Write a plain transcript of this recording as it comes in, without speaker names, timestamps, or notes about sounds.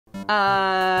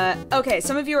Okay,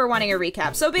 some of you are wanting a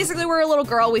recap. So basically we're a little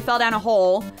girl, we fell down a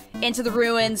hole into the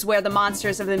ruins where the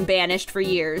monsters have been banished for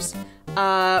years.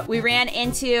 We ran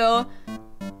into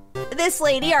this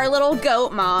lady, our little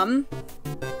goat mom,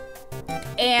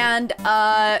 and,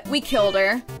 we killed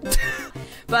her.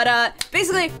 But,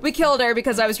 basically, we killed her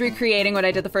because I was recreating what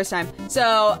I did the first time.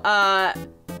 So,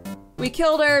 we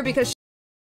killed her because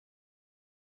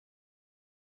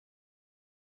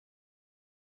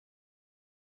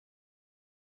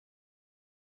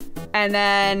and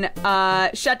then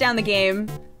shut down the game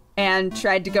and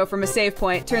tried to go from a save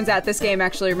point. Turns out this game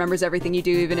actually remembers everything you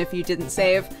do even if you didn't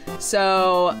save.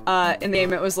 So in the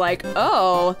game it was like,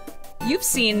 oh, you've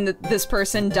seen this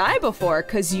person die before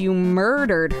because you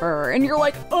murdered her. And you're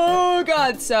like, oh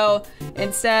god. So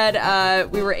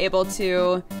instead we were able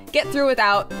to get through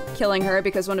without killing her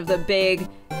because one of the big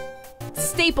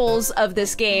staples of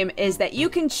this game is that you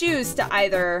can choose to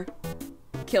either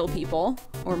kill people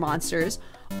or monsters,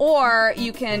 or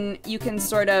you can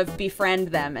sort of befriend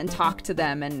them and talk to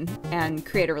them and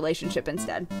create a relationship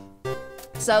instead.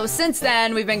 So since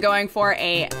then, we've been going for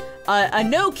a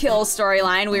no-kill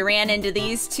storyline. We ran into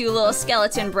these two little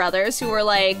skeleton brothers who were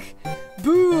like,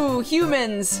 boo,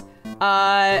 humans.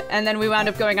 And then we wound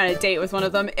up going on a date with one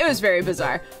of them. It was very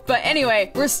bizarre. But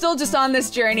anyway, we're still just on this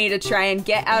journey to try and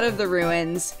get out of the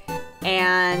ruins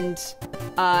and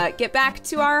get back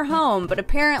to our home. But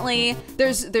apparently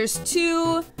there's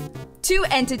two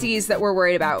entities that we're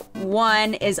worried about.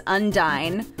 One is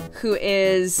Undyne, who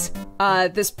is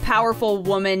this powerful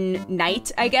woman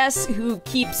knight, I guess, who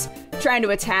keeps trying to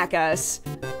attack us.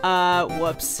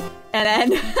 Whoops.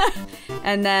 And then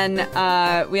and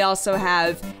then we also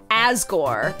have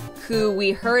Asgore, who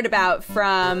we heard about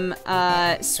from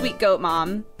Sweet Goat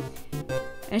Mom.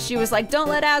 And she was like, don't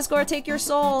let Asgore take your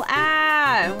soul,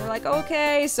 ah! And we're like,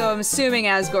 okay, so I'm assuming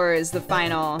Asgore is the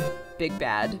final big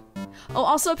bad. Oh,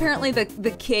 also apparently the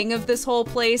king of this whole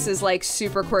place is like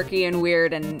super quirky and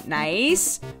weird and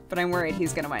nice, but I'm worried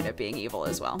he's gonna wind up being evil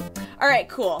as well. All right,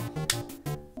 cool.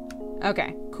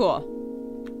 Okay, cool.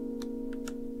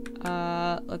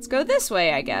 Let's go this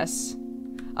way, I guess.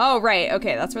 Oh, right,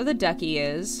 okay, that's where the ducky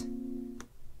is.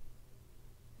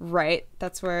 Right,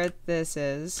 that's where this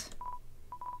is.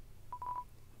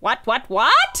 What?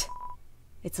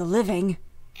 It's a living.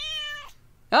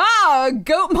 Ah,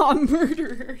 Goat Mom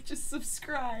Murderer just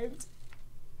subscribed.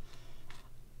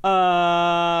 Goat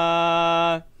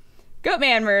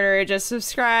Man Murderer just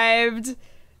subscribed.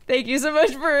 Thank you so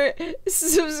much for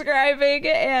subscribing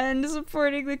and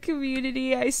supporting the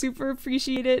community. I super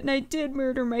appreciate it. And I did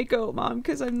murder my goat mom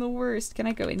because I'm the worst. Can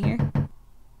I go in here?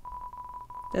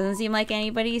 Doesn't seem like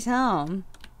anybody's home.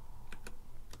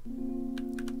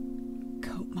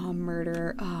 Mom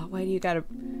murderer. Oh, why do you gotta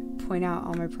point out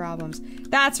all my problems?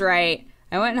 That's right.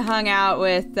 I went and hung out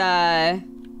with,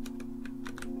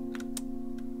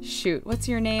 shoot, what's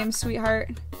your name,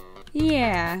 sweetheart?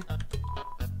 Yeah.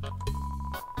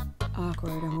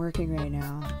 Awkward, I'm working right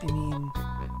now. I mean,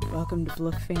 welcome to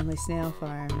Blook Family Snail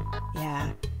Farm.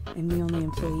 Yeah, I'm the only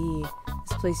employee.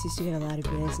 This place used to get a lot of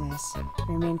business.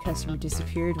 Our main customer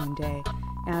disappeared one day.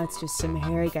 Now it's just some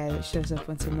hairy guy that shows up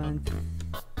once a month.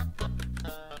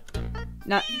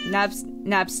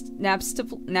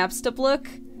 Napstablook?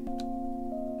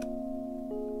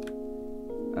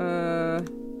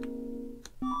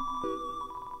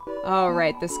 Oh,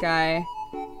 right, this guy.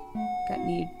 Got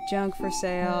new junk for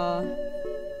sale.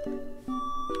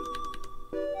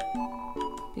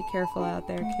 Be careful out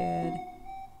there, kid.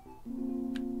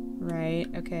 Right,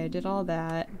 okay, I did all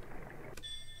that.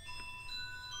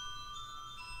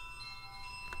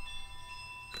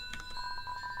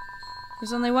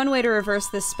 There's only one way to reverse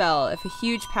this spell. If a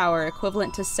huge power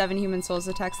equivalent to 7 human souls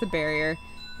attacks the barrier,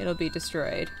 it'll be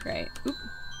destroyed. Right. Oop.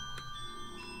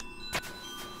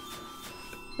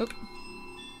 Oop.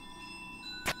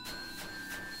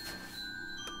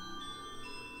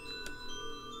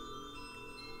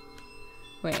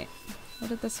 Wait. What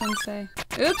did this one say?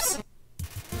 Oops!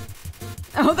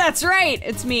 Oh, that's right!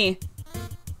 It's me.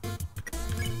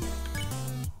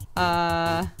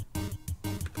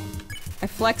 I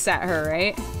flex at her,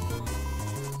 right?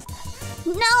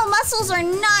 No, muscles are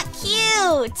not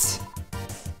cute!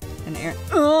 And Aaron—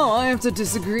 oh, I have to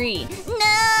disagree.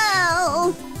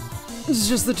 No! It's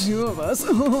just the two of us.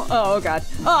 Oh god.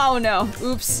 Oh no.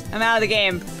 Oops. I'm out of the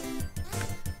game.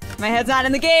 My head's not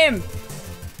in the game!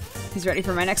 He's ready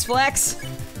for my next flex.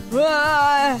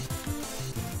 Ah!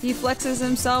 He flexes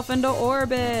himself into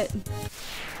orbit.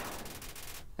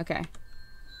 Okay.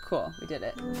 Cool, we did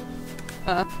it.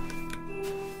 I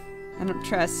don't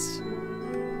trust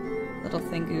little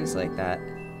thingoos like that.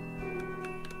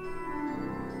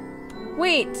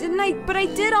 Wait, didn't I? But I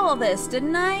did all this,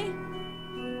 didn't I?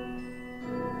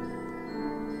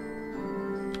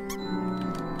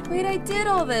 Wait, I did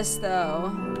all this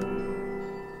though.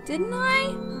 Didn't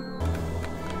I?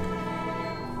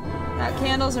 That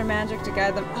candles are magic to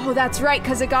guide them. Oh, that's right,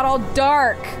 because it got all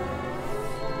dark.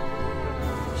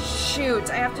 Shoot,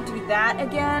 I have to do that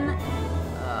again?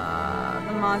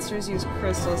 The monsters use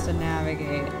crystals to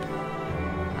navigate.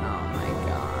 Oh my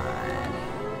god.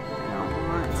 I don't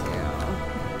want to.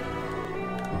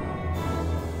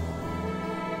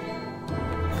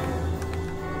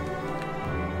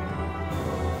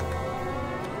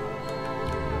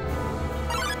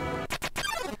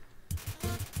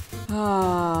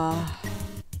 Ah.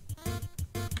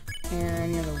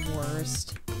 Aaron, you're the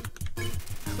worst.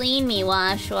 Clean me,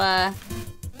 Washwa.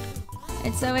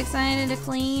 It's so excited to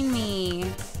clean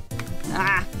me.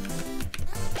 Ah.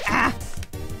 Ah.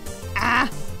 Ah.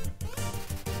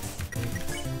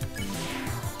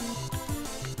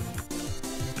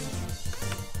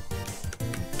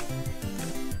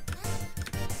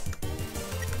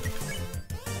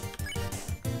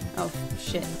 Oh,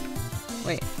 shit.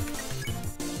 Wait.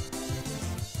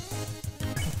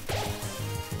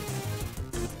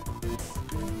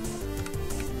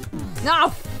 No,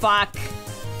 fuck.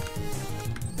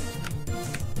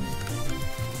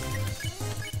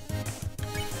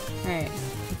 Alright,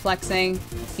 flexing.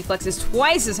 He flexes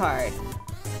twice as hard.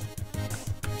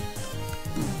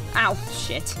 Ow,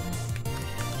 shit.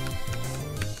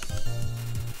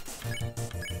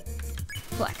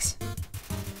 Flex.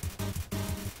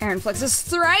 Aaron flexes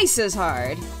thrice as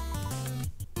hard.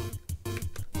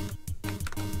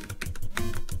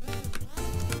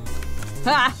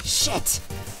 Ah, shit.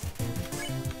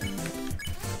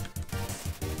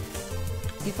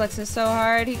 He flexes so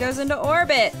hard, he goes into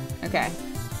orbit. Okay.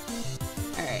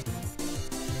 Alright.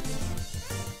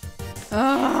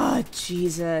 Oh,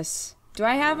 Jesus. Do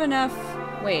I have enough?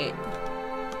 Wait.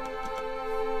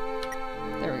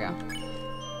 There we go.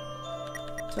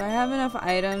 Do I have enough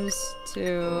items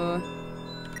to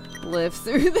live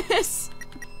through this?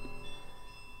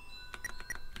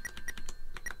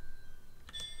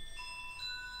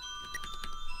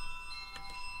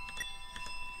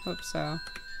 Hope so.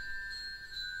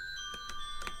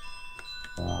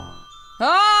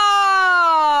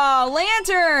 Oh!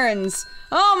 Lanterns!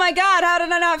 Oh my god, how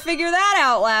did I not figure that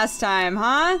out last time,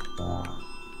 huh?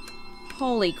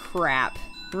 Holy crap.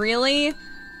 Really?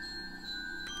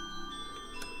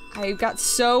 I got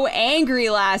so angry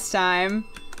last time.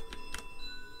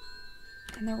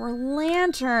 And there were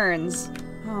lanterns.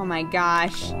 Oh my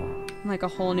gosh. I'm like a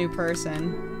whole new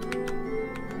person.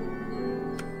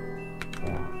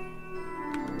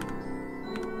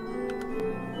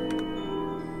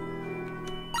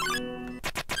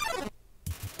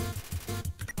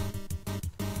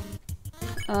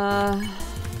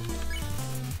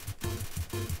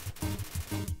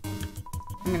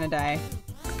 I'm gonna die.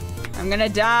 I'm gonna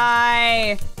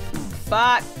die!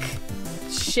 Fuck.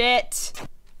 Shit.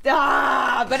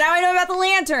 Ah! But now I know about the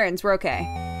lanterns. We're okay.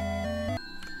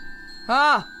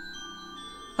 Ah!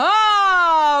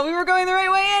 Ah! We were going the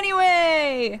right way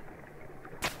anyway!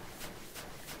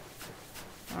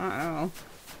 Uh-oh.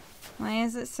 Why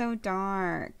is it so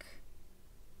dark?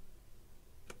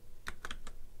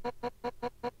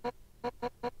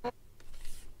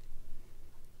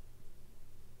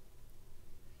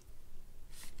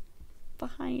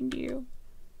 Behind you.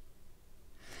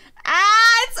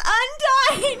 Ah, it's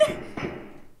Undyne!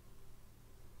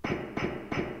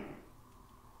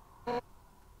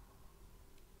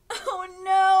 Oh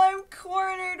no, I'm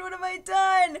cornered. What have I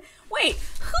done? Wait,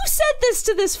 who said this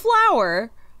to this flower?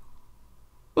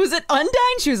 Was it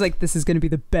Undyne? She was like, this is gonna be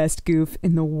the best goof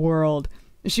in the world.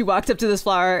 She walked up to this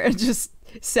flower and just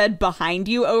said behind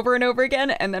you over and over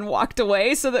again and then walked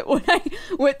away so that when I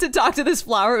went to talk to this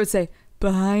flower, it would say,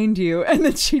 behind you. And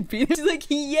then she'd be there. She's like,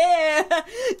 yeah,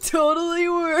 totally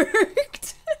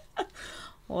worked.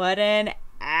 What an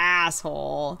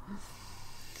asshole.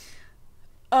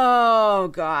 Oh,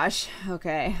 gosh.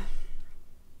 Okay.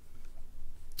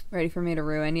 Ready for me to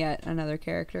ruin yet another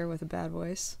character with a bad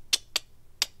voice?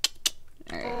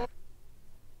 All right.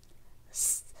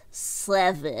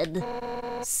 Seven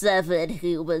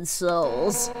human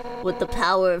souls. With the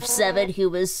power of 7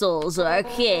 human souls, our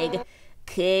king,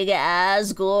 King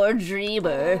Asgore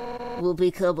Dreamer, will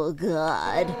become a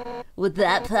god. With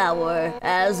that power,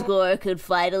 Asgore could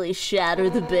finally shatter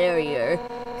the barrier.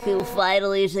 He'll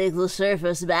finally take the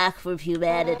surface back from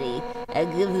humanity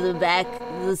and give them back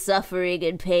the suffering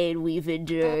and pain we've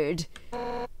endured.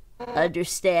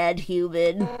 Understand,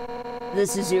 human?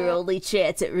 This is your only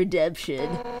chance at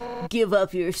redemption. Give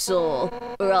up your soul,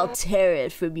 or I'll tear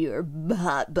it from your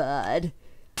hot bod.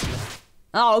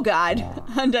 Oh god.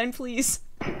 Undyne, please.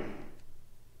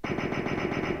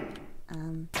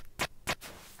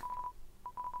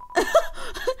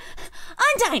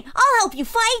 Undyne, I'll help you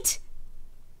fight!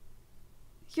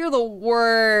 You're the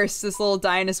worst, this little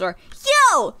dinosaur.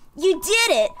 Yo! You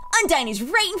did it! Undyne is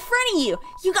right in front of you!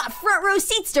 You got front row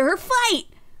seats to her fight!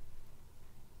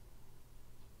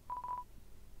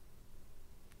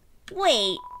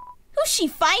 Wait, who's she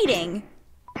fighting?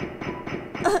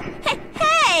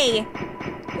 Hey!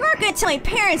 You aren't gonna tell my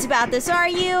parents about this, are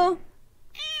you?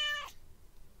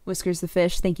 Whiskers the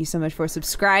Fish, thank you so much for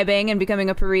subscribing and becoming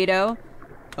a burrito.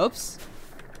 Oops.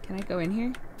 Can I go in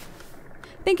here?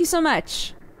 Thank you so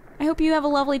much. I hope you have a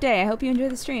lovely day. I hope you enjoy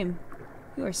the stream.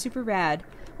 You are super rad.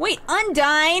 Wait,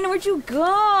 Undyne, where'd you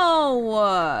go?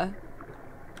 Ugh.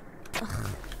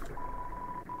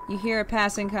 You hear a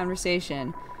passing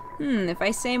conversation. If I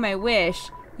say my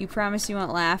wish, you promise you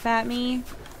won't laugh at me?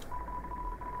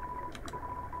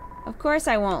 Of course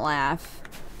I won't laugh.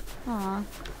 Aw.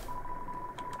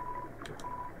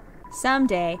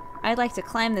 Someday, I'd like to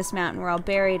climb this mountain we're all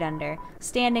buried under.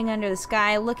 Standing under the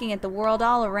sky, looking at the world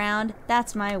all around,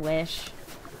 that's my wish.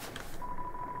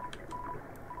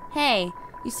 Hey,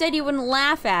 you said you wouldn't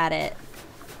laugh at it.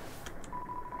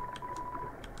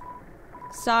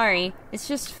 Sorry, it's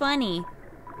just funny.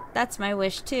 That's my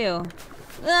wish too.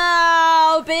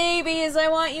 Oh, babies, I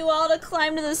want you all to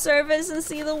climb to the surface and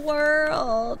see the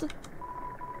world.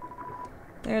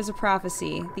 There is a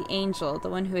prophecy, the angel, the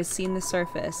one who has seen the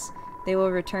surface. They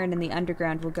will return and the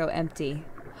underground will go empty.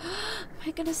 Am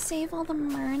I gonna save all the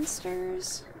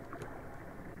monsters?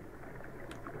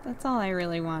 That's all I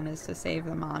really want, is to save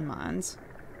the Mon-Mons.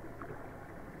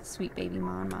 Sweet baby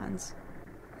Mon-Mons.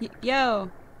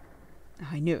 Yo! Oh,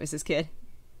 I knew it was this kid.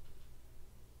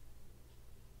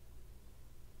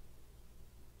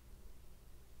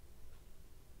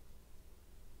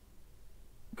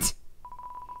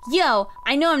 Yo,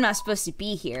 I know I'm not supposed to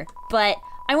be here, but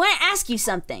I want to ask you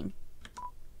something.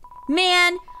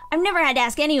 Man, I've never had to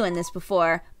ask anyone this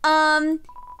before.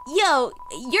 Yo,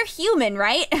 you're human,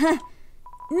 right? Man,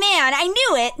 I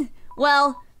knew it!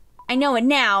 Well, I know it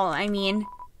now, I mean.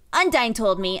 Undyne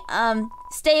told me,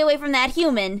 stay away from that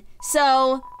human.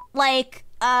 So, like,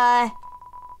 I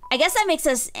guess that makes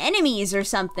us enemies or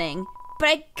something. But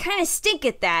I kinda stink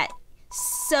at that.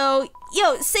 So,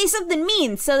 yo, say something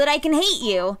mean so that I can hate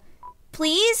you.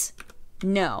 Please?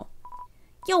 No.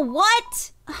 Yo,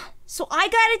 what? So I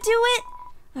gotta do it?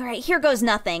 Alright, here goes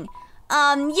nothing.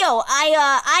 Yo,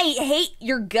 I hate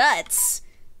your guts.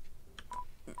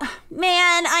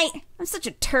 Man, I'm such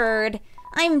a turd.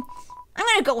 I'm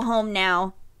gonna go home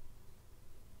now.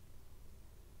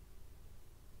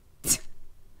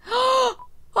 Oh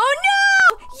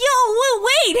no! Yo,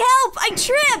 wait, help! I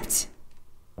tripped!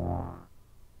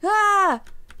 Ah!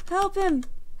 Help him!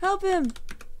 Help him!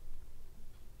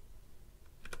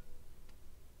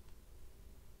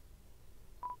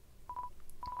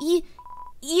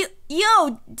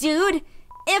 Yo, dude!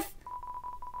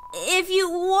 If you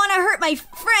want to hurt my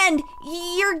friend,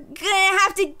 you're gonna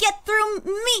have to get through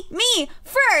me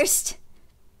first!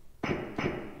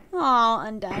 Aw,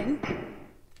 Undyne.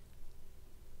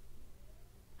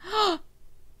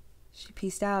 She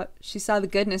peaced out. She saw the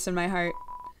goodness in my heart.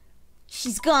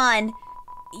 She's gone.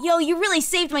 Yo, you really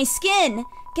saved my skin.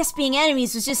 Guess being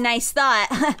enemies was just a nice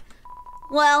thought.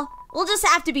 Well, we'll just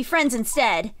have to be friends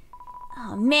instead.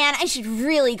 Oh man, I should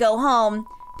really go home.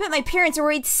 Bet my parents are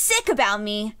worried sick about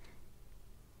me.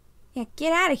 Yeah,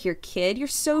 get out of here, kid. You're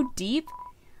so deep.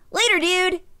 Later,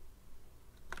 dude.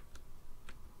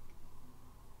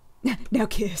 Now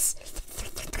kiss.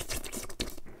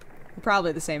 We're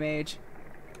probably the same age.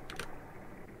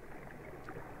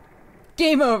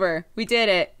 Game over. We did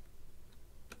it.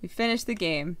 We finished the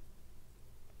game.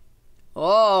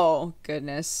 Oh,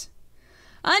 goodness.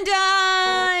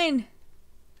 Undyne!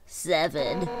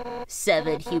 7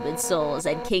 human souls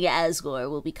and King Asgore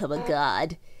will become a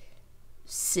god.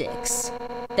 6.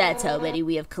 That's how many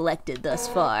we have collected thus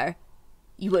far.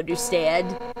 You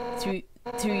understand? Through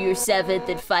your 7th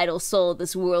and final soul,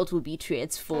 this world will be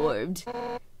transformed.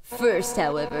 First,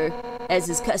 however, as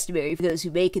is customary for those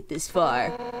who make it this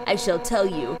far, I shall tell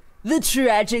you the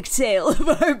tragic tale of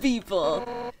our people.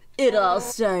 It all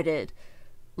started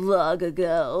long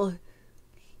ago.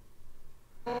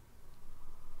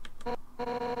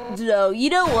 No, you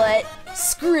know what?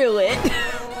 Screw it.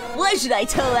 Why should I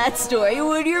tell that story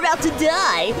when you're about to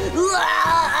die?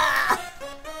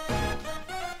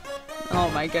 Oh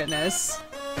my goodness.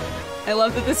 I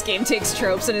love that this game takes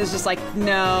tropes and is just like,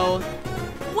 no.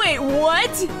 Wait, what?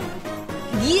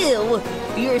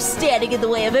 You're standing in the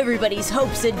way of everybody's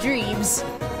hopes and dreams.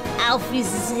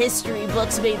 Alfie's history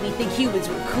books made me think humans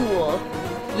were cool,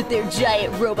 with their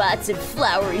giant robots and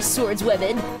flowery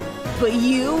swordswomen. But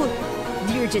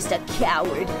you're just a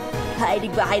coward,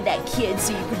 hiding behind that kid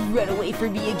so you could run away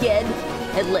from me again.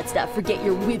 And let's not forget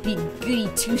your wimpy goody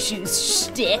two-shoes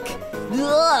shtick.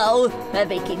 Oh, I'm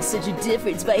making such a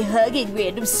difference by hugging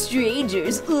random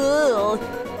strangers. Oh,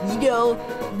 you know,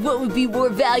 what would be more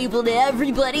valuable to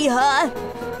everybody, huh?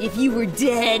 If you were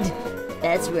dead.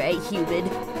 That's right, human.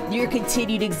 Your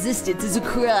continued existence is a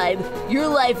crime. Your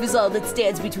life is all that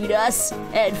stands between us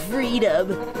and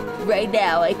freedom. Right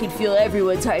now, I can feel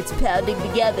everyone's hearts pounding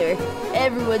together.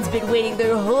 Everyone's been waiting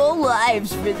their whole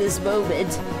lives for this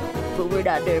moment. But we're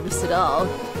not nervous at all.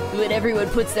 When everyone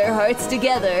puts their hearts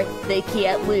together, they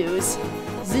can't lose.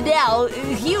 So now,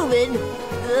 human,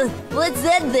 let's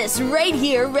end this right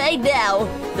here, right now.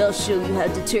 They'll show you how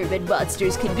determined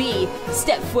monsters can be.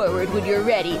 Step forward when you're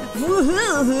ready.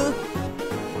 Woohoo!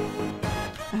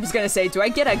 I was gonna say, do I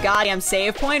get a goddamn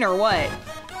save point or what?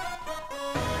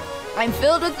 I'm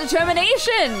filled with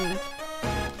determination!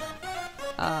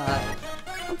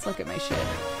 Let's look at my shit.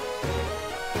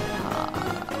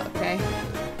 Okay.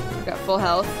 I've got full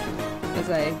health.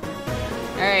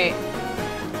 Alright.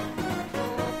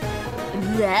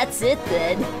 That's it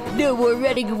then. No more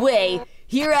running away.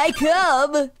 Here I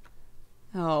come!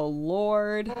 Oh,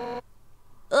 Lord.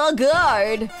 A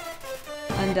guard!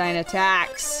 Undyne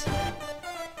attacks.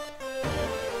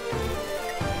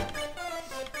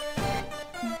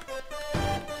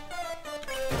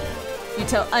 You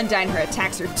tell Undyne her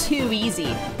attacks are too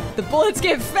easy. The bullets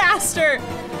get faster!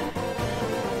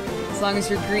 As long as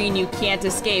you're green, you can't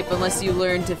escape unless you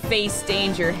learn to face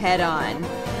danger head on.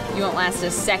 You won't last a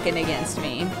second against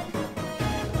me.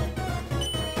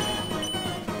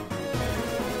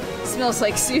 Smells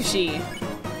like sushi.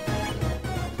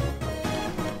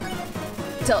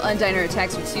 Tell Undyne her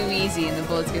attacks are too easy and the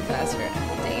bullets get faster.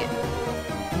 Dang it.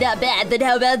 Not bad, then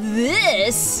how about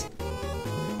this?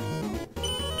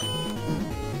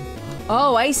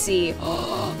 Oh, I see.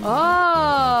 Oh.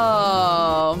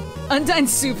 Undyne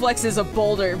suplexes a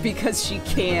boulder because she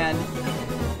can.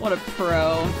 What a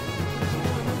pro.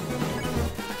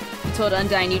 You told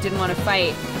Undyne you didn't want to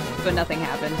fight, but nothing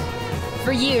happened.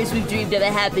 For years, we've dreamed of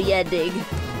a happy ending.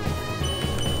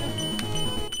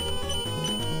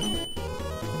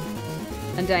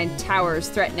 Undyne towers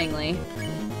threateningly.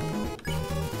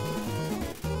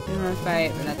 Didn't want to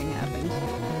fight, but nothing happened.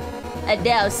 And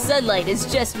now sunlight is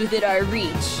just within our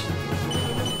reach.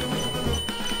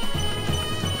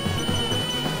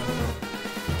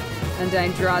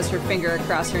 Undyne draws her finger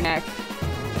across her neck.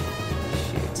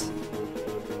 Shoot.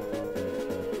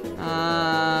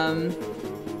 I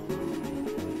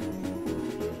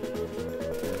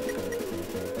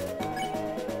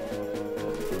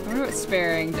wonder what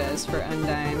sparing does for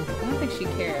Undyne. I don't think she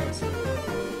cares.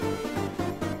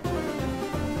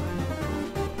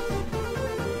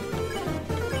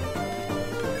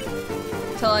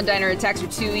 Tell Undyne her attacks are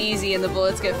too easy and the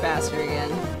bullets get faster again.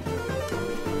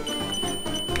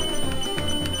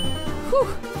 Whew.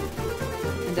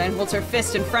 Undyne holds her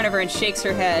fist in front of her and shakes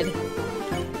her head.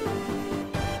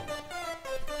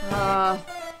 Oh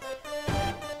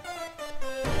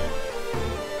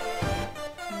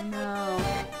no.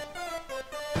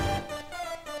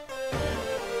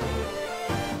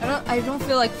 I don't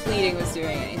feel like pleading was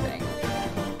doing anything.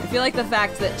 I feel like the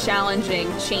fact that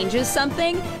challenging changes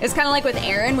something is kind of like with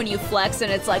Erin when you flex and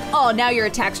it's like, oh, now your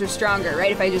attacks are stronger,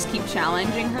 right? If I just keep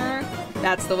challenging her,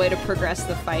 that's the way to progress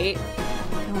the fight.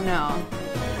 Oh no.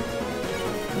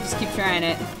 I'll just keep trying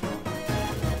it.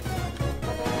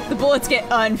 The bullets get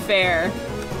unfair.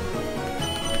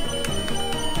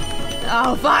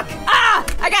 Oh, fuck! Ah!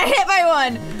 I got hit by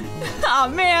one! Oh,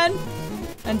 man!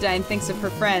 Undyne thinks of her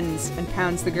friends and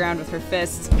pounds the ground with her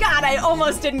fists. God, I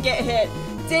almost didn't get hit!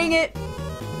 Dang it!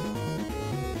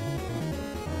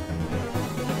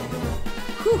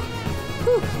 Whew!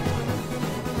 Whew!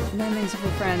 Undyne thinks of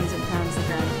her friends and pounds the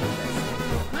ground with her fists.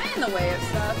 Am I in the way of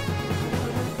stuff?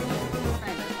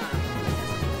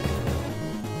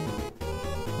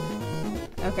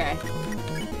 Okay.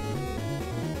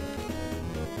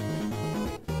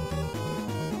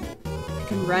 I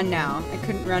can run now. I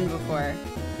couldn't run before.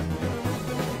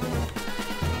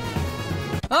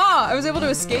 Oh, I was able to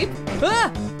escape?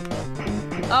 Ah!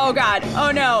 Oh god.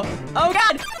 Oh no. Oh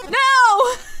god.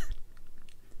 No!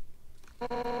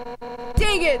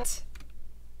 Dang it!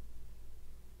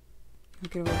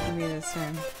 Get away from me this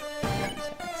time.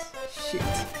 Shoot.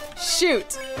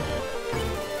 Shoot!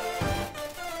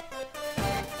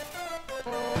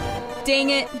 Dang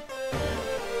it.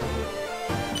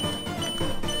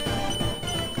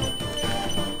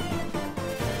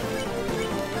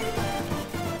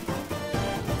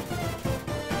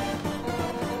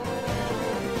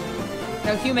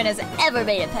 No human has ever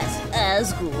made it past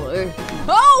Asgore.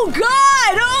 Oh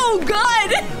god! Oh god!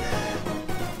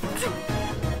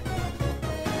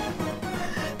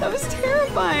 That was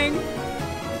terrifying.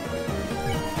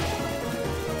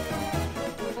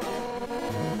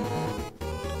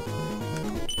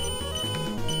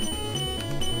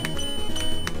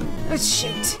 Oh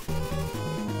shoot.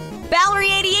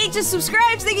 Valerie88 just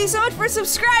subscribes. Thank you so much for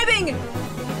subscribing.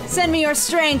 Send me your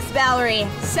strength, Valerie.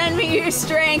 Send me your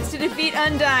strength to defeat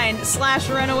Undyne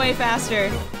 / run away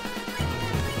faster.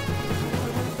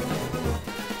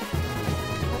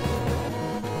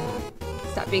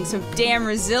 Stop being so damn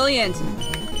resilient.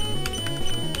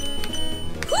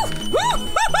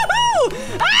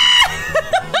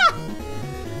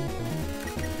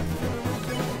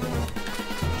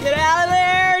 Get out of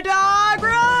there, dog!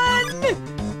 Run!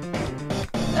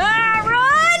 Ah,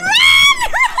 run!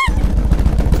 Run!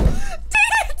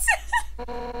 Dang it!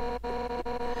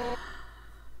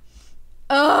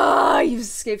 Oh, you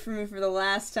escaped from me for the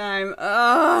last time.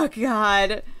 Oh,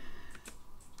 God.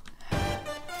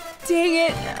 Dang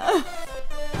it.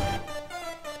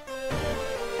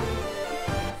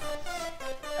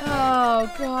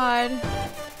 Oh, God.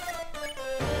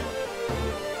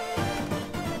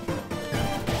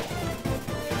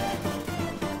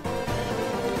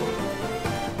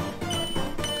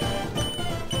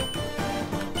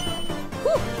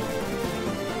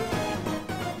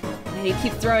 You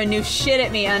keep throwing new shit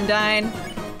at me, Undyne.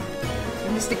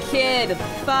 I'm just a kid.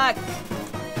 Fuck.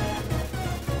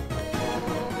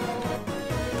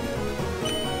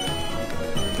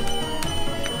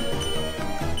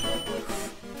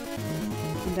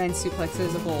 Undyne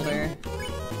suplexes a boulder.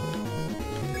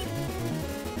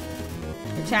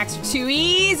 Your attacks are too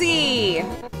easy.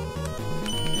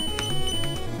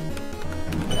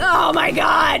 Oh my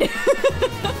god!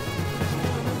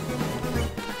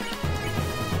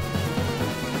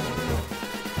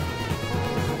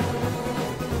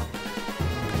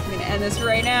 End this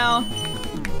right now.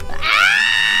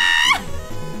 Ah!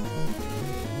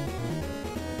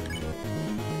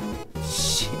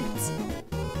 Shit.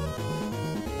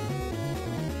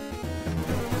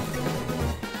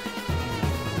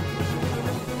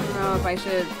 I don't know if I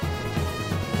should.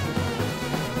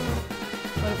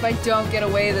 What if I don't get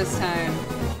away this time?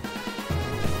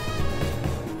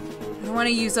 I don't want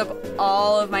to use up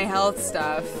all of my health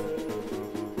stuff.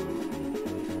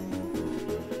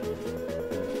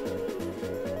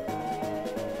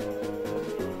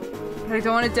 I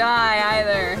don't want to die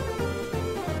either.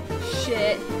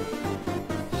 Shit.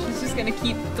 She's just gonna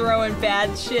keep throwing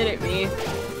bad shit at me.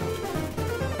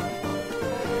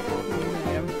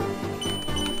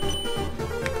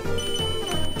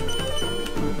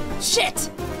 Shit!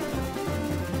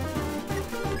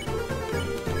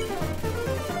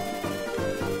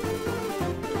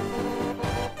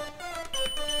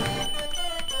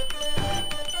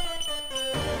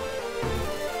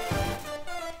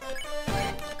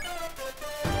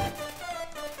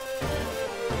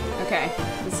 Okay,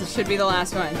 this should be the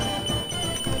last one.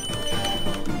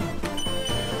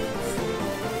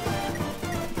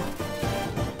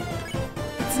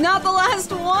 It's not the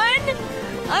last one?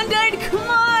 Undyne, come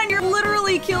on! You're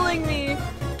literally killing me!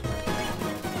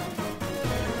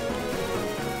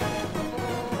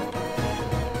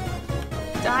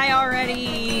 Die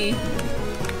already!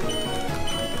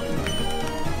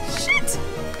 Shit!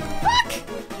 Fuck!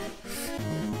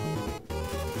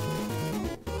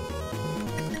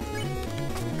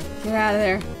 Get out of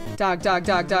there. Dog, dog,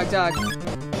 dog, dog, dog.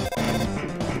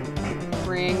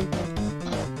 Ring.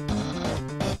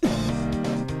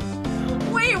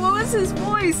 Wait, what was his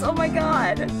voice? Oh my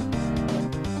god.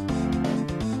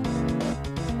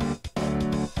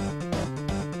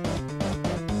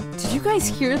 Did you guys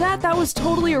hear that? That was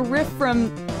totally a riff from...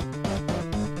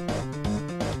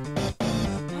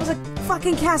 That was a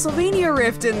fucking Castlevania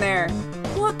riff in there.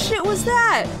 What shit was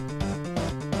that?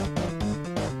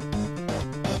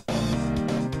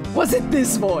 Was it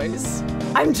this voice?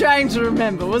 I'm trying to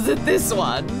remember. Was it this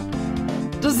one?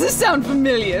 Does this sound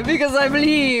familiar? Because I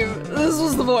believe this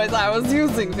was the voice I was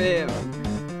using for him.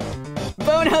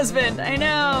 Bone husband, I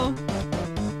know.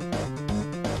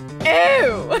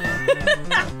 Ew!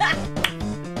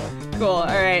 Cool,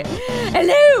 alright.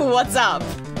 Hello, what's up?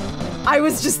 I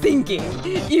was just thinking,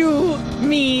 you,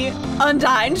 me,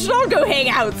 Undyne should all go hang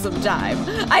out sometime.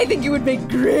 I think you would make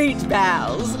great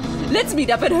pals. Let's meet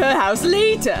up at her house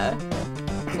later.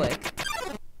 Click.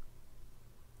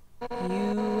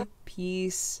 You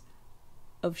piece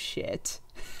of shit.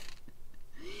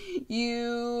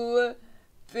 You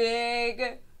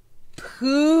big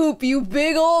poop. You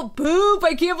big old poop.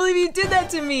 I can't believe you did that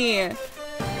to me.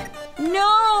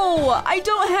 No! I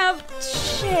don't have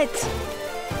shit!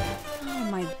 Oh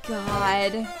my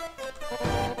god.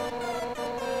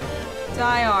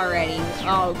 Die already.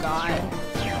 Oh god.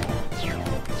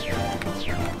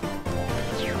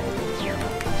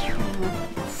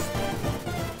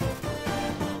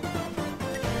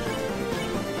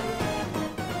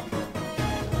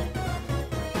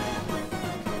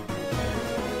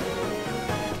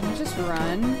 Can I just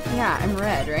run? Yeah, I'm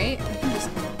red, right? I can just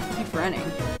keep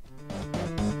running.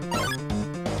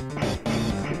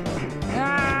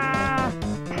 Ah!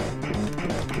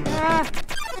 Ah!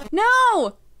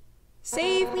 No!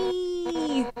 Save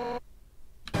me!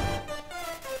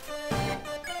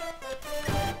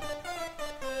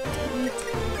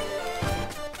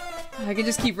 I can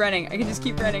just keep running. I can just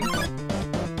keep running.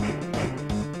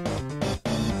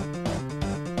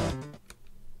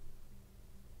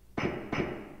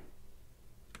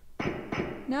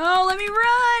 No, let me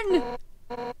run!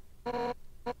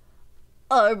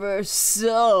 Armor's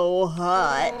so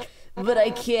hot, but I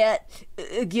can't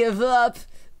give up.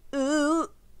 Ooh.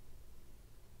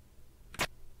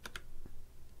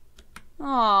 Oh,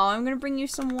 I'm gonna bring you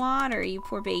some water, you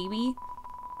poor baby.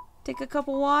 Take a cup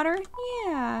of water?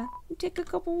 Yeah, take a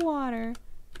cup of water.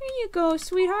 Here you go,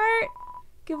 sweetheart.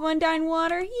 Give Undyne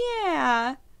water?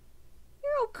 Yeah.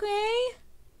 You're okay.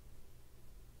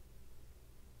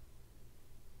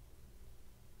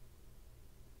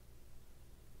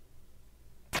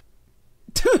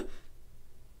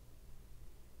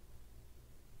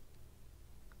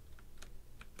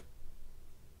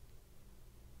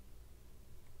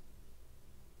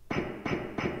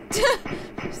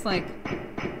 Just like,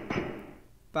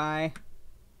 bye.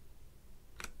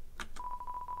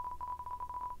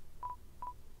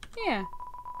 Yeah,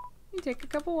 you take a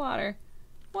cup of water.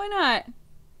 Why not?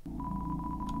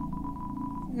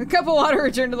 A cup of water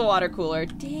returned to the water cooler.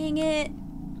 Dang it.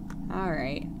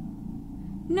 Alright.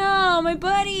 No, my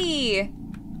buddy!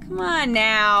 Come on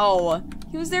now.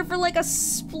 He was there for like a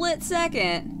split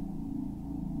second.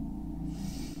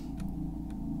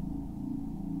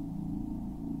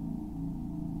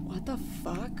 What the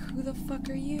fuck? Who the fuck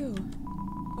are you?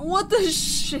 What the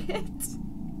shit?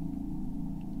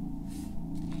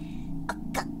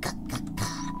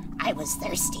 I was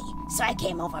thirsty, so I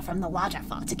came over from the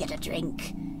waterfall to get a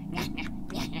drink.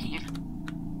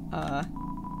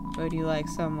 Would you like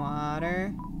some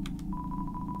water?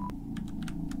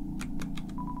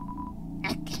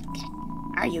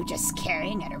 Are you just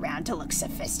carrying it around to look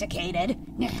sophisticated?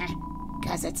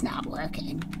 'Cause it's not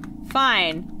working.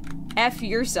 Fine. F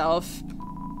yourself.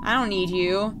 I don't need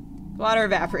you. Water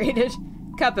evaporated.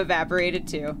 Cup evaporated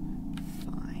too.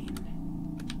 Fine.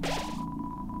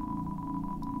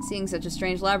 Seeing such a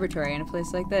strange laboratory in a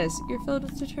place like this, you're filled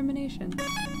with determination.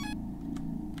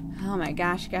 Oh my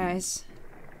gosh, guys.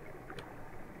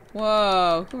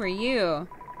 Whoa, who are you?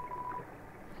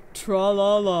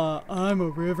 Tra-la-la, I'm a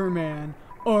riverman.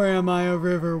 Or am I a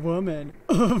river woman?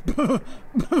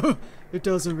 It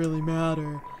doesn't really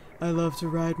matter. I love to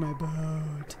ride my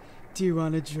boat. Do you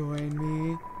want to join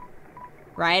me?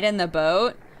 Ride in the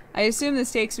boat? I assume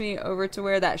this takes me over to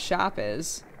where that shop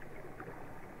is.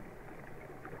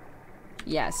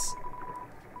 Yes.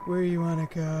 Where you want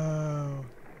to go?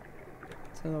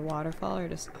 To the waterfall or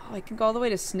just... Oh, I can go all the way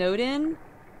to Snowdon?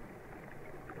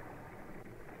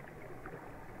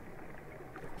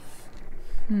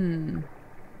 I'm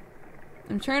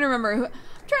trying to remember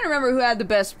who had the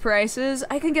best prices.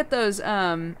 I can get those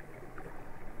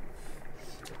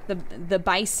the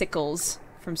bicycles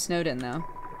from Snowdon though.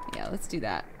 Yeah, let's do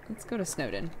that. Let's go to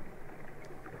Snowdon.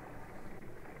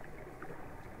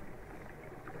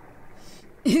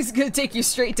 He's gonna take you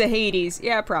straight to Hades.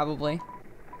 Yeah, probably.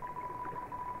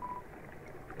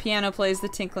 Piano plays the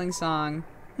tinkling song.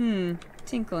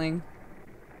 Tinkling.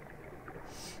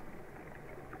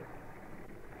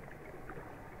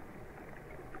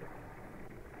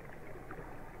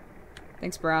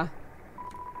 Thanks, brah.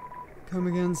 Come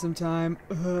again sometime.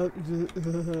 Alright,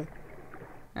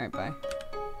 bye.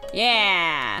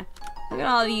 Yeah! Look at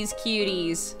all these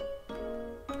cuties.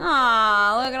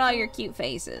 Aw, look at all your cute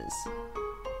faces.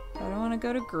 I don't want to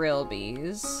go to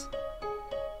Grillby's.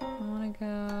 I want to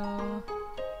go...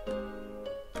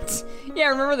 Yeah,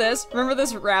 remember this? Remember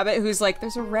this rabbit who's like,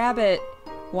 there's a rabbit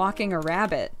walking a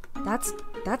rabbit. That's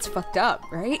fucked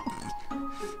up, right?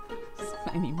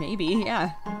 I mean, maybe,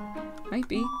 yeah. Might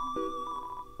be.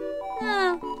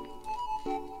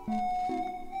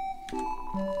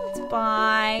 Let's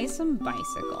buy some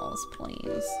bicycles,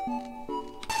 please.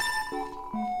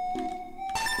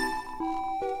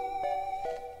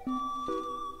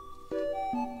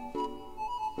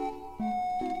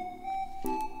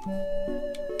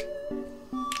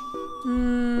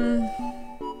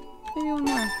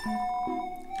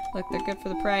 good for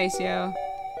the price, yo.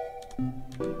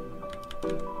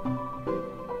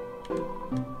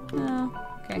 Oh,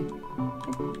 okay.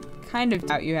 I kind of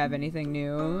doubt you have anything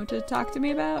new to talk to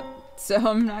me about, so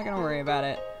I'm not gonna worry about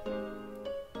it.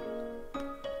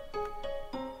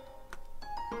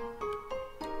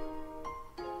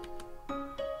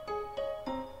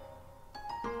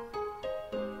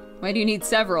 Why do you need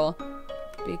several?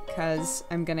 Because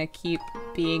I'm gonna keep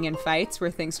being in fights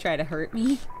where things try to hurt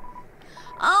me.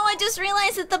 Oh, I just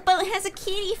realized that the boat has a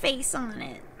kitty face on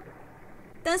it.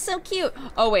 That's so cute.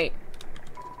 Oh, wait.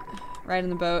 Ride in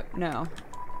the boat? No.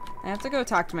 I have to go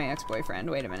talk to my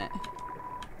ex-boyfriend. Wait a minute.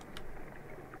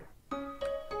 My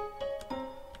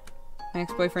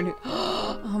ex-boyfriend who-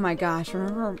 Oh my gosh,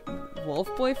 remember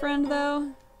Wolf Boyfriend,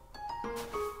 though?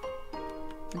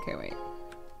 Okay, wait.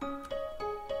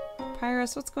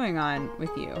 Pyrus, what's going on with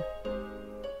you?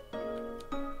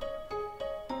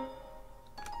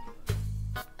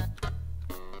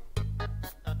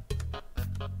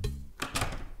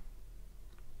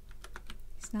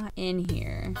 He's not in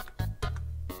here.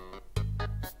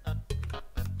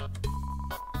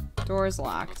 Door's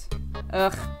locked.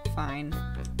 Ugh, fine.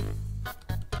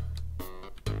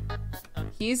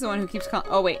 He's the one who keeps calling.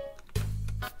 Oh, wait.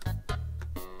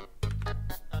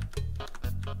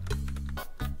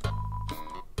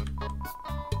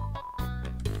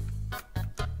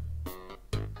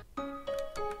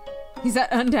 He's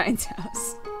at Undyne's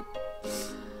house.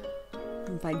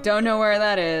 I don't know where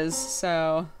that is,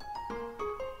 so...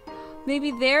 Maybe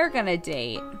they're gonna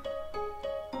date.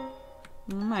 Oh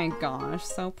my gosh,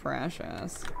 so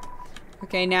precious.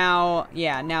 Okay, now...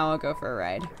 Yeah, now I'll go for a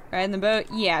ride. Ride in the boat?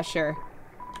 Yeah, sure.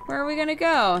 Where are we gonna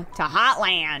go? To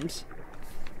Hotland!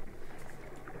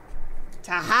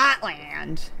 To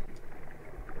Hotland!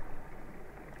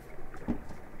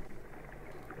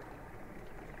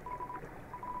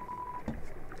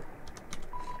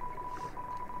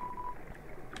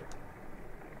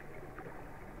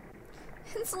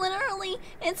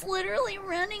 It's literally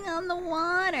running on the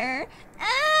water. Ah!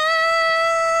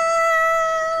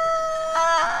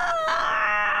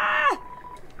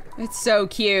 It's so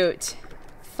cute.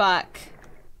 Fuck.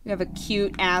 You have a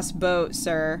cute ass boat,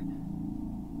 sir.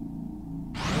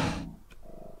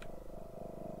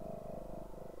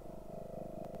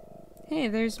 Hey,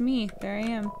 there's me. There I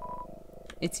am.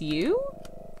 It's you?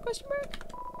 Question mark?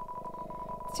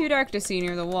 It's too dark to see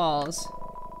near the walls.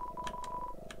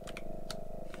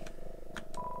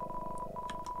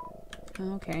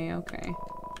 Okay, okay.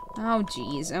 Oh,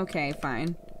 jeez. Okay,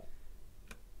 fine.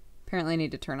 Apparently I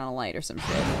need to turn on a light or some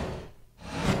shit.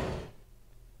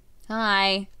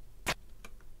 Hi.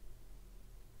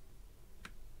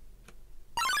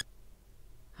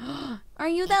 Are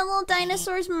you that little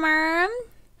dinosaur's merm?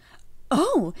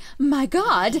 Oh, my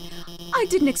God. I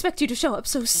didn't expect you to show up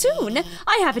so soon.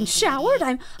 I haven't showered.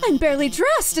 I'm barely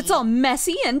dressed. It's all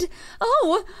messy and...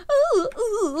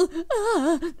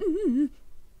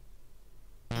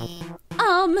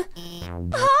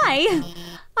 Hi.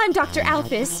 I'm Dr.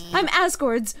 Alphys. I'm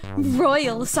Asgord's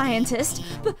royal scientist.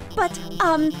 But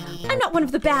I'm not one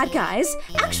of the bad guys.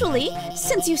 Actually,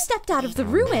 since you stepped out of the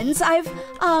ruins, I've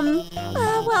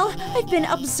been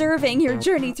observing your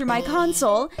journey through my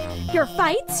console. Your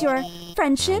fights, your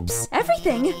friendships,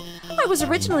 everything. I was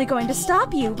originally going to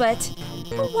stop you, but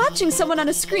watching someone on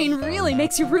a screen really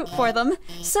makes you root for them.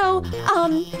 So, now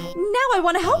I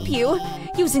want to help you.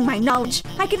 Using my knowledge,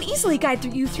 I can easily guide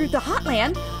you through the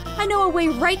Hotland. I know a way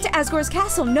right to Asgore's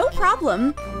castle, no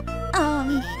problem.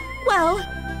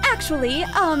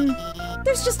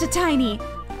 There's just a tiny,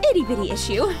 itty-bitty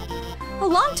issue. A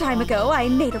long time ago, I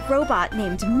made a robot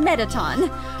named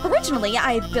Metaton. Originally,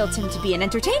 I built him to be an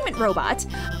entertainment robot.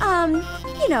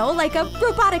 Like a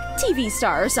robotic TV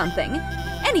star or something.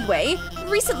 Anyway,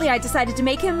 recently I decided to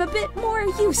make him a bit more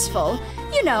useful.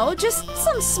 Just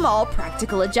some small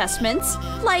practical adjustments.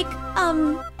 Like,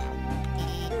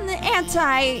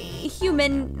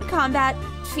 anti-human combat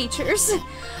features.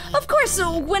 Of course,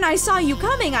 when I saw you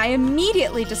coming, I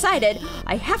immediately decided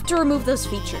I have to remove those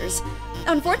features.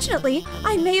 Unfortunately,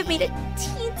 I may have made a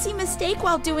teensy mistake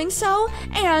while doing so,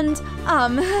 and,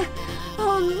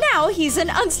 now he's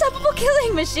an unstoppable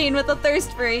killing machine with a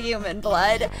thirst for human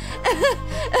blood.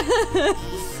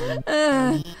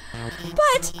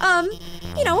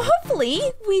 Hopefully,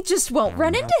 we just won't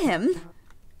run into him.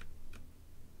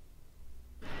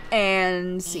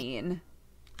 And scene.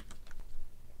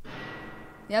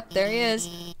 Yep, there he is.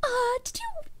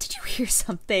 Did you hear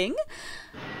something?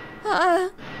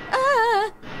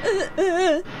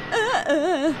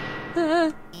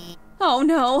 Oh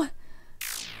no.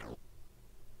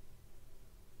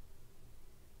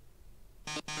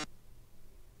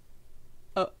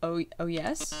 Oh,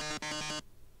 yes?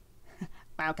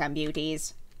 Welcome,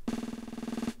 beauties.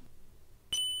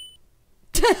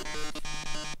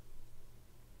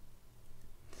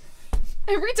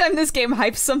 Every time this game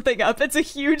hypes something up, it's a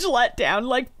huge letdown,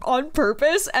 like, on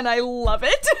purpose, and I love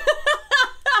it.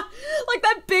 Like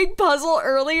that big puzzle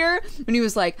earlier, when he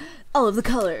was like, all of the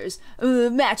colors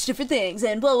match different things,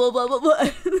 and blah, blah, blah, blah, blah.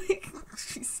 Like,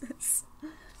 Jesus.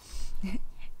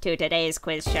 To today's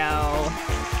quiz show.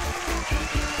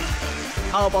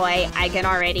 Oh boy, I can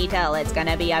already tell it's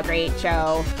gonna be a great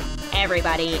show.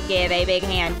 Everybody, give a big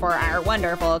hand for our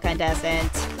wonderful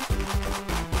contestant.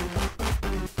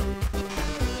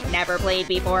 Never played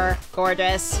before?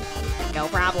 Gorgeous. No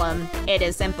problem. It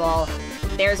is simple.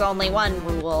 There's only one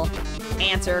rule.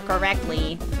 Answer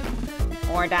correctly.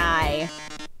 Or die.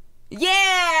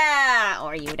 Yeah!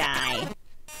 Or you die.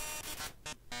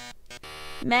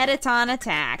 Metaton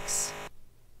attacks.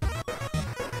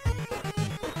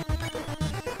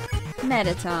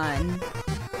 Metaton.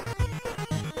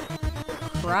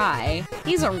 Cry?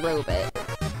 He's a robot.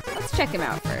 Let's check him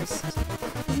out first.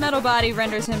 His metal body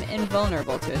renders him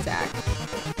invulnerable to attack.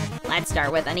 Let's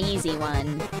start with an easy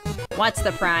one. What's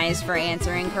the prize for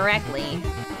answering correctly?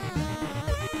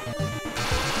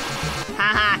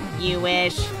 Haha, you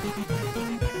wish.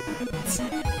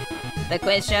 The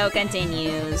quiz show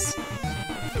continues.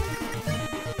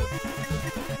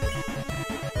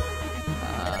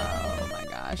 Oh my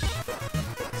gosh.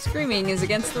 Screaming is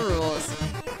against the rules.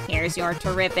 Here's your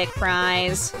terrific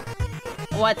prize.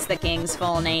 What's the king's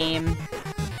full name?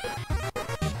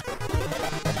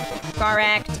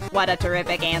 Correct. What a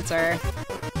terrific answer.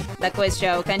 The quiz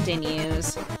show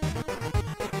continues.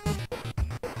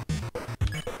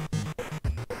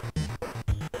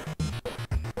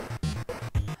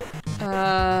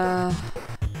 I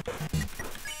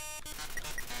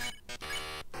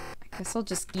guess I'll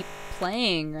just keep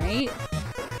playing, right?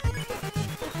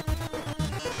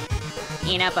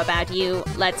 Enough about you.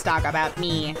 Let's talk about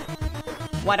me.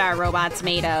 What are robots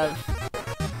made of?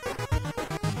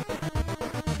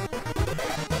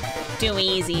 Too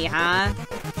easy, huh?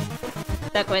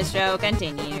 The quiz show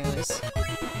continues.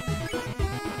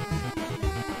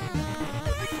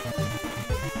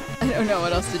 I don't know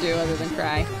what else to do other than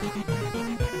cry.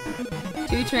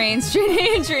 Two trains, train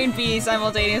A and train B,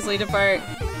 simultaneously depart.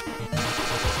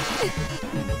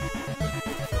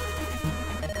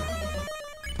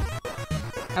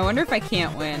 I wonder if I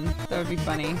can't win. That would be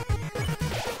funny.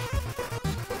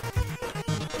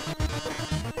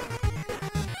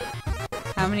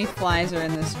 How many flies are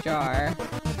in this jar?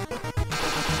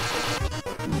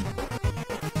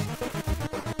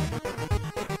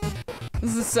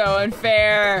 This is so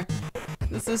unfair.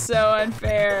 This is so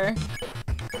unfair.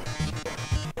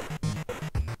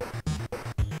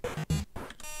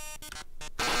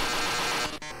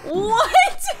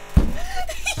 What?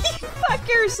 You fuck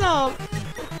yourself.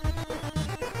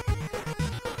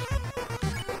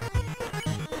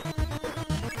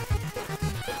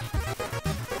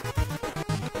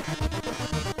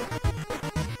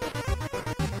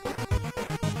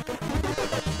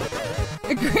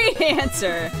 A great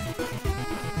answer.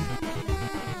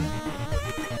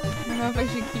 I don't know if I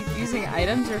should keep using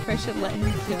items or if I should let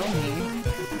him kill me.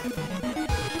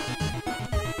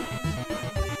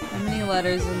 How many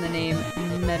letters in the name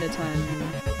Metaton?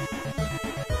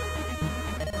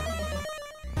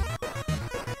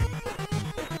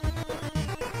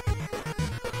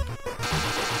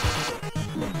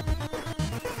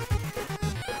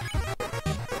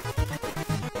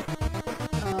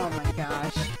 Oh my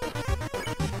gosh.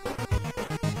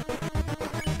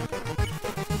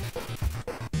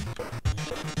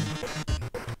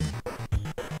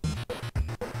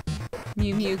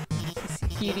 Mew Mew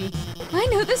Cutie. I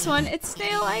know this one. It's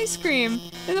snail ice cream.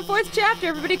 In the 4th chapter,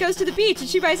 everybody goes to the beach and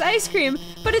she buys ice cream,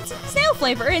 but it's snail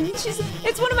flavor, and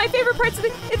it's one of my favorite parts of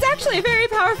it's actually a very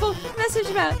powerful message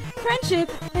about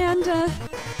friendship and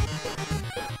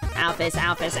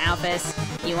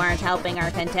Alphys, you aren't helping our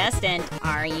contestant,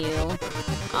 are you?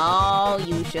 Oh,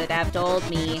 you should have told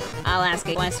me. I'll ask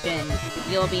a question.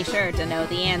 You'll be sure to know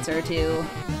the answer to.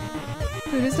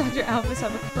 Who does Dr. Alphys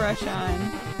have a crush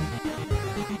on?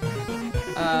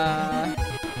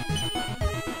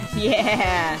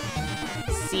 Yeah.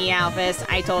 See, Alphys,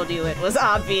 I told you it was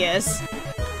obvious.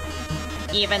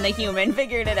 Even the human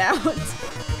figured it out.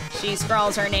 She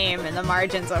scrawls her name in the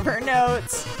margins of her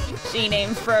notes. She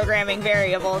names programming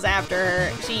variables after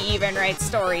her. She even writes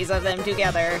stories of them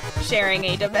together, sharing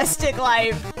a domestic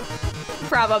life.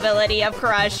 Probability of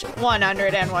crush,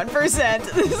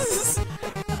 101%. This is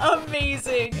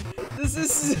amazing. This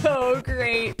is so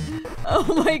great.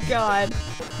 Oh my god.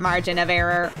 Margin of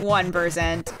error,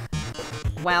 1%.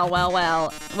 Well, well,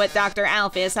 well. With Dr.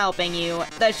 Alphys helping you,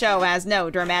 the show has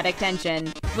no dramatic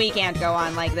tension. We can't go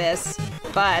on like this.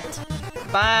 But,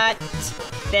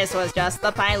 this was just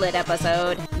the pilot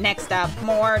episode. Next up,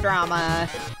 more drama,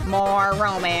 more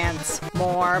romance,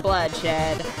 more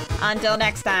bloodshed. Until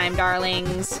next time,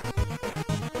 darlings.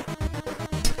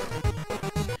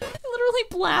 Literally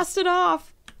blasted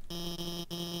off.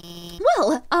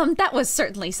 Well, that was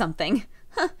certainly something.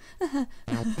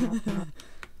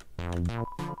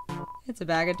 It's a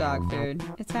bag of dog food.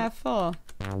 It's half full.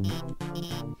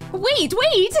 Wait!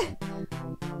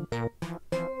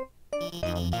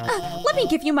 Let me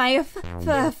give you my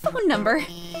phone number.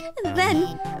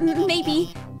 Then,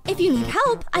 maybe, if you need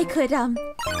help, I could,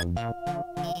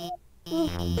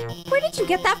 Where did you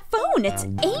get that phone? It's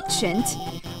ancient.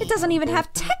 It doesn't even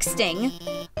have texting.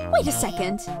 Wait a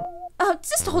second.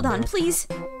 Just hold on, please.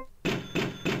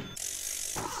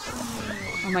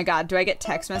 Oh my god, do I get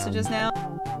text messages now?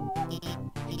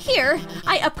 Here,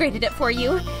 I upgraded it for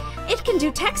you. It can do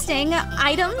texting,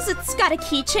 items, it's got a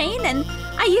keychain, and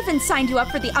I even signed you up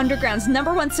for the Underground's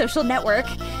 #1 social network.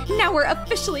 Now we're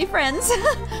officially friends.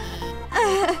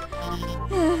 I'm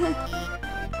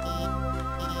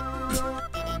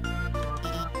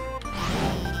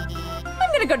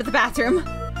gonna go to the bathroom.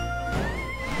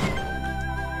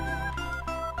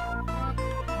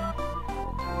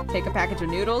 Take a package of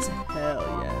noodles?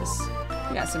 Hell yes.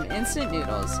 We got some instant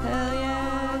noodles. Hell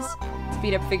yes.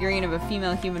 Speed up figurine of a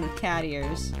female human with cat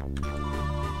ears.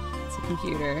 It's a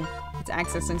computer. It's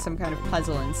accessing some kind of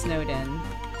puzzle in Snowden.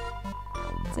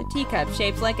 It's a teacup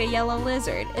shaped like a yellow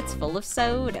lizard. It's full of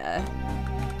soda.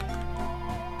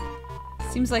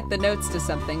 Seems like the notes to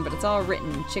something, but it's all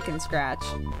written in chicken scratch.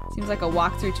 Seems like a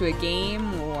walkthrough to a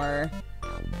game, or...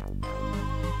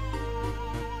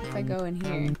 If I go in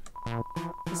here...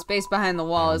 The space behind the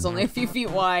wall is only a few feet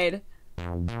wide.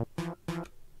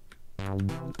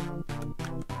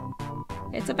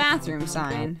 It's a bathroom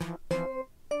sign.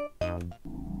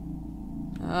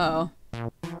 Oh.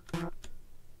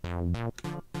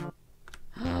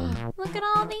 Look at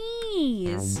all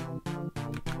these.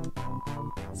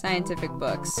 Scientific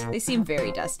books. They seem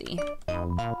very dusty.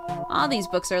 All these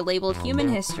books are labeled human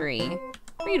history.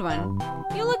 Read one.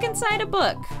 You look inside a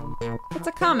book. It's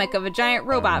a comic of a giant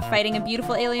robot fighting a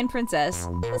beautiful alien princess.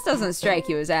 This doesn't strike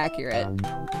you as accurate.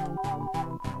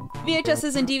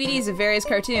 VHSs and DVDs of various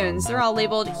cartoons. They're all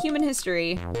labeled human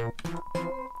history.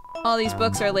 All these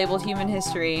books are labeled human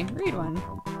history. Read one.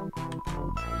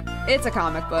 It's a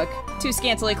comic book. Two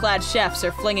scantily clad chefs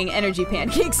are flinging energy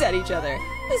pancakes at each other.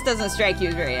 This doesn't strike you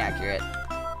as very accurate.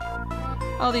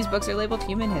 All these books are labeled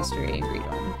human history. Read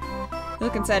one.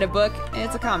 Look inside a book, and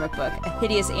it's a comic book. A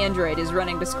hideous android is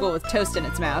running to school with toast in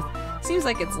its mouth. Seems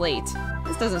like it's late.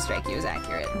 This doesn't strike you as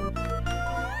accurate.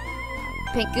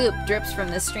 Pink goop drips from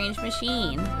this strange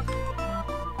machine.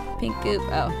 Pink goop,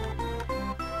 oh.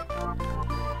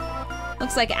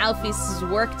 Looks like Alphys'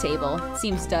 work table.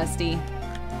 Seems dusty.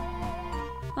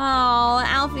 Oh,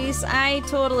 Alphys, I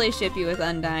totally ship you with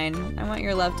Undyne. I want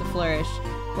your love to flourish.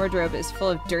 Wardrobe is full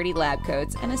of dirty lab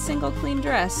coats and a single clean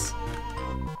dress.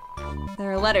 There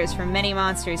are letters from many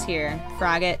monsters here.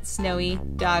 Frogget, Snowy,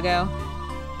 Doggo.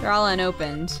 They're all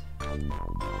unopened.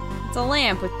 It's a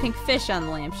lamp with pink fish on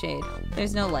the lampshade.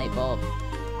 There's no light bulb.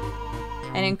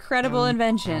 An incredible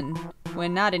invention.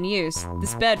 When not in use,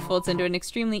 this bed folds into an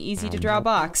extremely easy-to-draw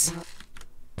box.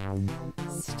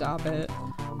 Stop it.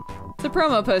 It's a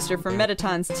promo poster for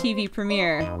Metaton's TV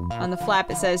premiere. On the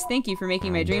flap it says, "Thank you for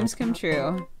making my dreams come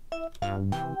true."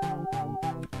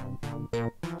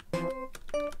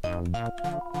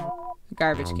 A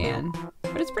garbage can.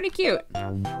 But it's pretty cute.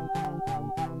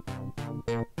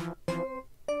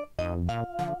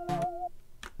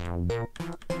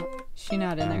 Is she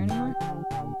not in there anymore?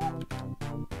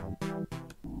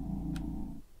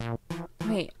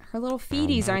 Wait, her little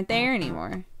feeties aren't there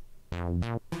anymore.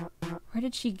 Where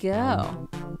did she go?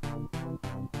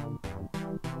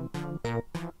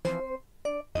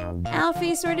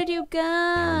 Alphys, where did you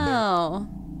go?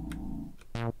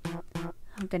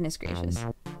 Oh, goodness gracious.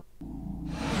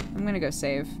 I'm gonna go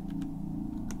save.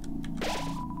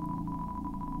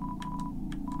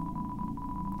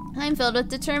 I'm filled with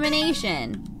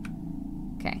determination.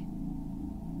 Okay.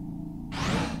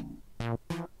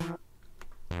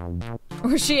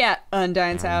 Where's she at?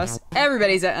 Undyne's house.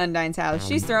 Everybody's at Undyne's house.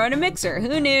 She's throwing a mixer.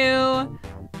 Who knew?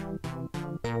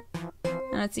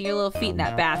 I don't see your little feet in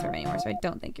that bathroom anymore, so I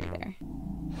don't think you're there.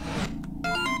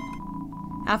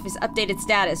 Alphys updated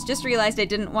status. Just realized I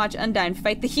didn't watch Undyne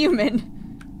fight the human.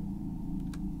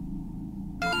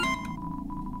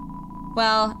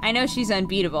 Well, I know she's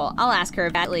unbeatable. I'll ask her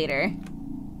about it later.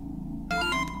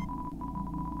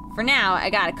 For now, I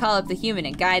gotta call up the human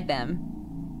and guide them.